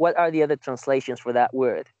 What are the other translations for that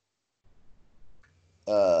word?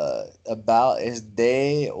 About es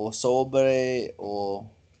de o sobre o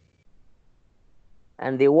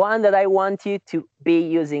And the one that I want you to be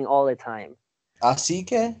using all the time. así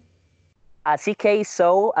que. Así que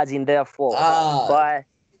so as in therefore. Ah,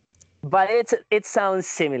 But it sounds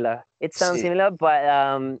similar. It sounds sí. similar, but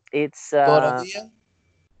it's Todavía.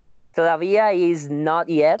 todavía is not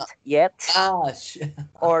yet Ah,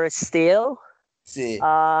 or still. sí.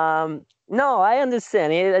 No, I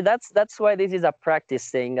understand. That's why this is a practice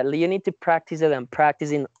thing. You need to practice it and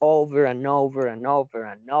practicing over and over and over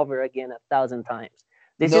and over again 1,000 times.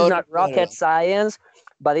 This is No not recuerdo. rocket science,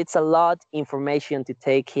 but it's a lot information to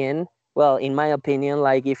take in. Well, in my opinion,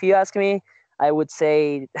 like if you ask me, I would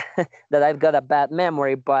say that I've got a bad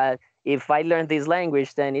memory, but if I learn this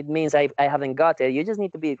language, then it means I haven't got it. You just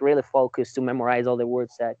need to be really focused to memorize all the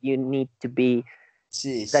words Sí,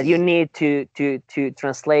 that you sí. need to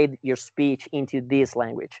translate your speech into this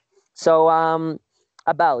language. So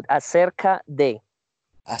about acerca de,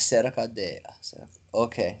 Acerca de.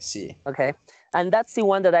 Ok, sí. okay, and that's the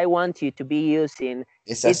one that I want you to be using.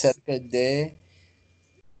 Es It's acerca de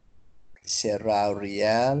será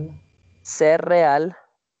real. ser real,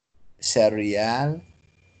 Ser real.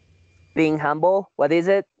 being humble. What is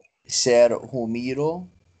it? Ser humilde.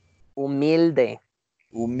 Humilde,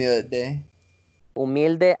 Humilde.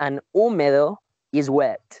 humilde, and húmedo is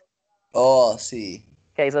wet. Oh, sí.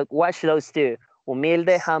 Okay, so watch those two: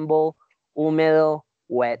 humilde, humble, húmedo,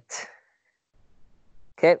 wet.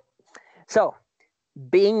 Okay, so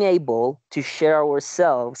being able to share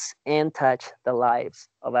ourselves and touch the lives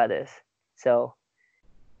of others. So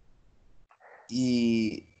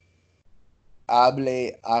Y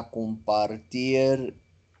hable a compartir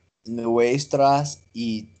nuestras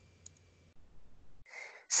y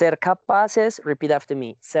ser capaces, repeat after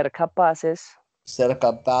me, ser capaces ser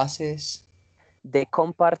capaces de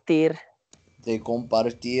compartir. de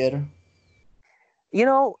compartir. You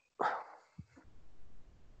know,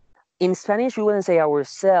 in Spanish we wouldn't say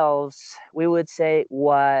ourselves, we would say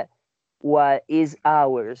what is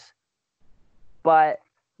ours, but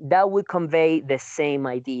that would convey the same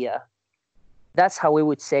idea. That's how we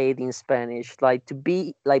would say it in Spanish, like to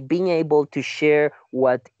be like being able to share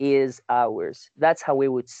what is ours. That's how we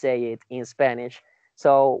would say it in Spanish.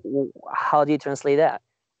 So how do you translate that?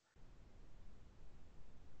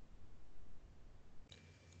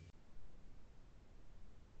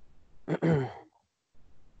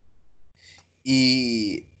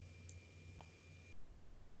 Y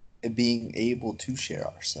being able to share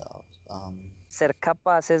ourselves. Ser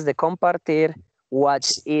capaces de compartir what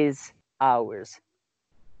is ours.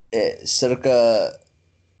 Cerca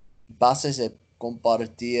vas a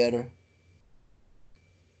compartir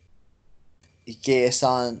y que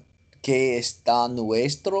están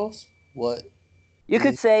nuestros. What You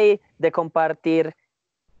could is say de compartir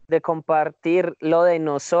lo de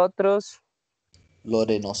nosotros, lo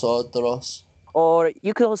de nosotros, or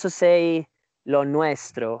you could also say lo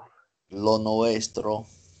nuestro. lo nuestro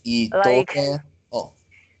y Like toca? Oh,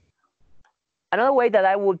 another way that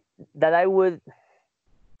I would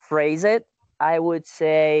phrase it, I would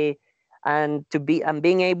say, and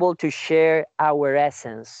being able to share our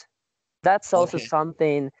essence. That's also okay.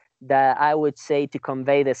 something that I would say to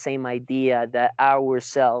convey the same idea that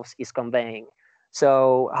ourselves is conveying.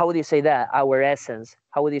 So, how would you say that? Our essence.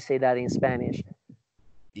 How would you say that in Spanish?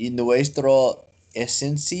 Y nuestro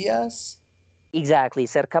esencias, Exactly.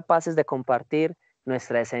 Ser capaces de compartir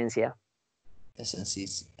nuestra esencia.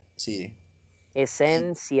 esencias, sí. Y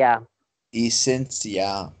Esencia.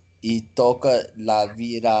 esencia y toca la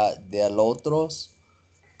vida del otros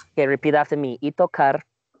Okay, repeat after me. Y tocar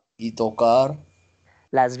y tocar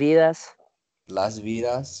las vidas las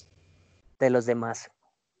vidas de los demás.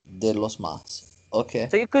 de los más. Okay.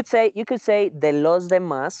 So you could say de los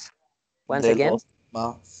demás once De again. los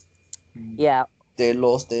más. Yeah. De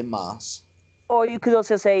los demás. Or you could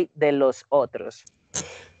also say de los otros.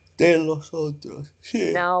 De los otros.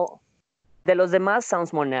 Sí. Now, de los demás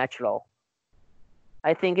sounds more natural.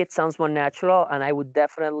 I think it sounds more natural, and I would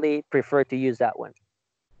definitely prefer to use that one.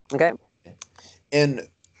 Okay? And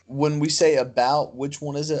when we say about, which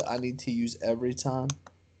one is it I need to use every time?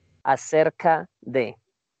 Acerca de.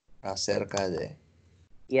 Acerca de.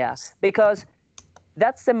 Yeah. Because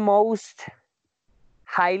that's the most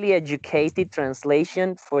highly educated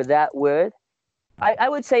translation for that word. I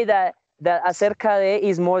would say that acerca de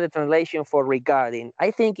is more the translation for regarding.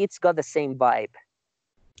 I think it's got the same vibe.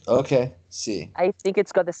 Okay. Sí. I think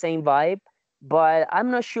it's got the same vibe, but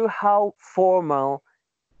I'm not sure how formal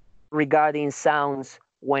regarding sounds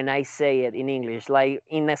when I say it in English. Like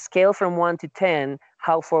in a scale from 1 to 10,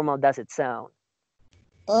 how formal does it sound?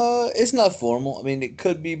 It's not formal. I mean, it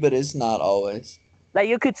could be, but it's not always. Like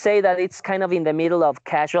you could say that it's kind of in the middle of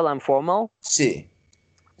casual and formal. Sí.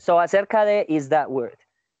 So acerca de is that word.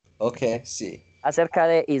 Okay. Sí. Acerca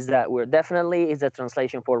de is that word. Definitely is a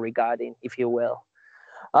translation for regarding, if you will.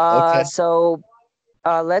 Okay. So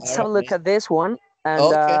let's All have a right, look man. at this one, and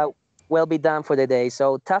Okay. we'll be done for the day.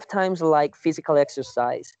 So tough times like physical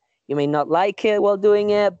exercise. You may not like it while doing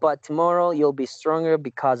it, but tomorrow you'll be stronger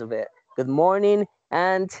because of it. Good morning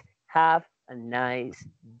and have a nice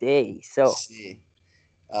day. So, Sí.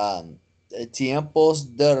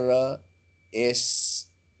 Tiempos de es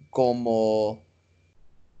como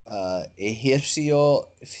ejercicio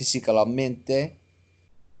físicamente.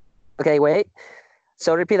 okay, wait.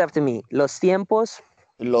 So repeat after me. Los tiempos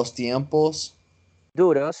Los tiempos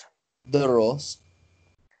duros duros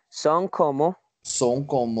son como son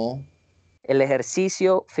como el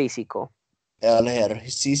ejercicio físico. el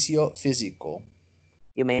ejercicio físico.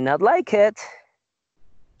 You may not like it.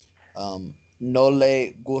 No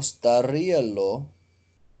le gustaría lo,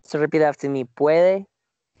 So repeat after me. Puede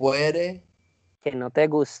puede, que no te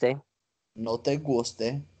guste, no te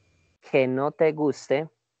guste, que no te guste.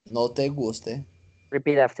 no te guste,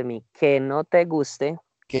 Repeat after me. Que no te guste.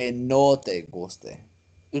 que no te guste.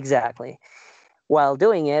 Exactly. While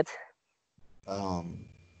doing it,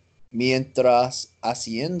 Mientras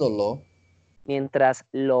haciéndolo, mientras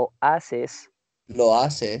lo haces, lo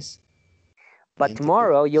haces, but mientras lo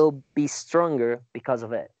tomorrow haces. you'll be stronger because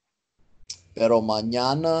of it. Pero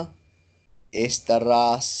mañana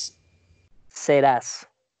estarás, Serás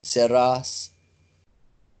serás,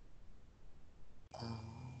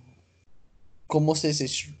 ¿cómo se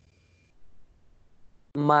dice?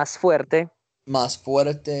 más fuerte Más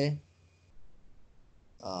fuerte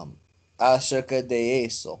um, acerca de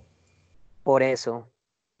eso, por eso.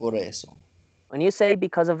 por eso. When you say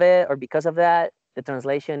because of it or because of that, the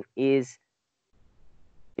translation is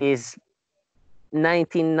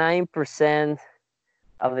 99%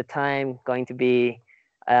 of the time going to be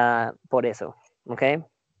por eso. Okay?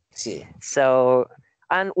 Sí, So,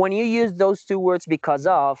 and when you use those two words because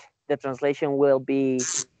of, the translation will be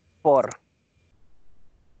por.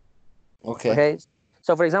 ok, Okay?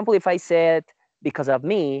 So, for example, if I said because of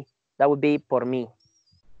me, that would be por mí.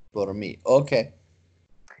 por mí. Ok.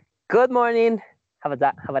 Good morning. Have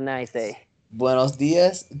a nice day. Buenos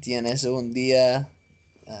días, tienes un día,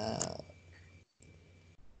 ah,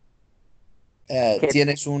 Que,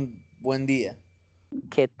 tienes un buen día.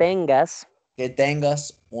 que tengas Que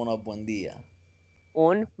tengas un buen día.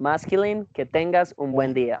 un masculine, que tengas un buen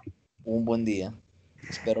Un, día. un buen día.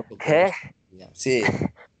 Espero que Okay? tengas un buen día. Sí,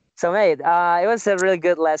 So, mate, it was a really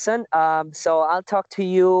good lesson. So I'll talk to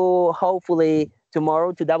you hopefully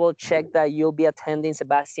tomorrow to double check that you'll be attending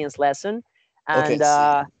Sebastian's lesson, Okay, and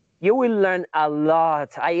see. you will learn a lot.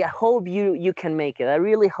 I hope you can make it. I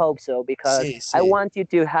really hope so because See, I see. want you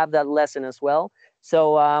to have that lesson as well.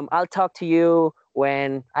 So I'll talk to you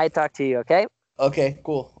when I talk to you. Okay. Okay,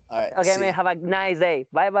 cool. All right, Okay, mate. see. Have a nice day.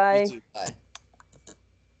 Bye You bye. too. Bye.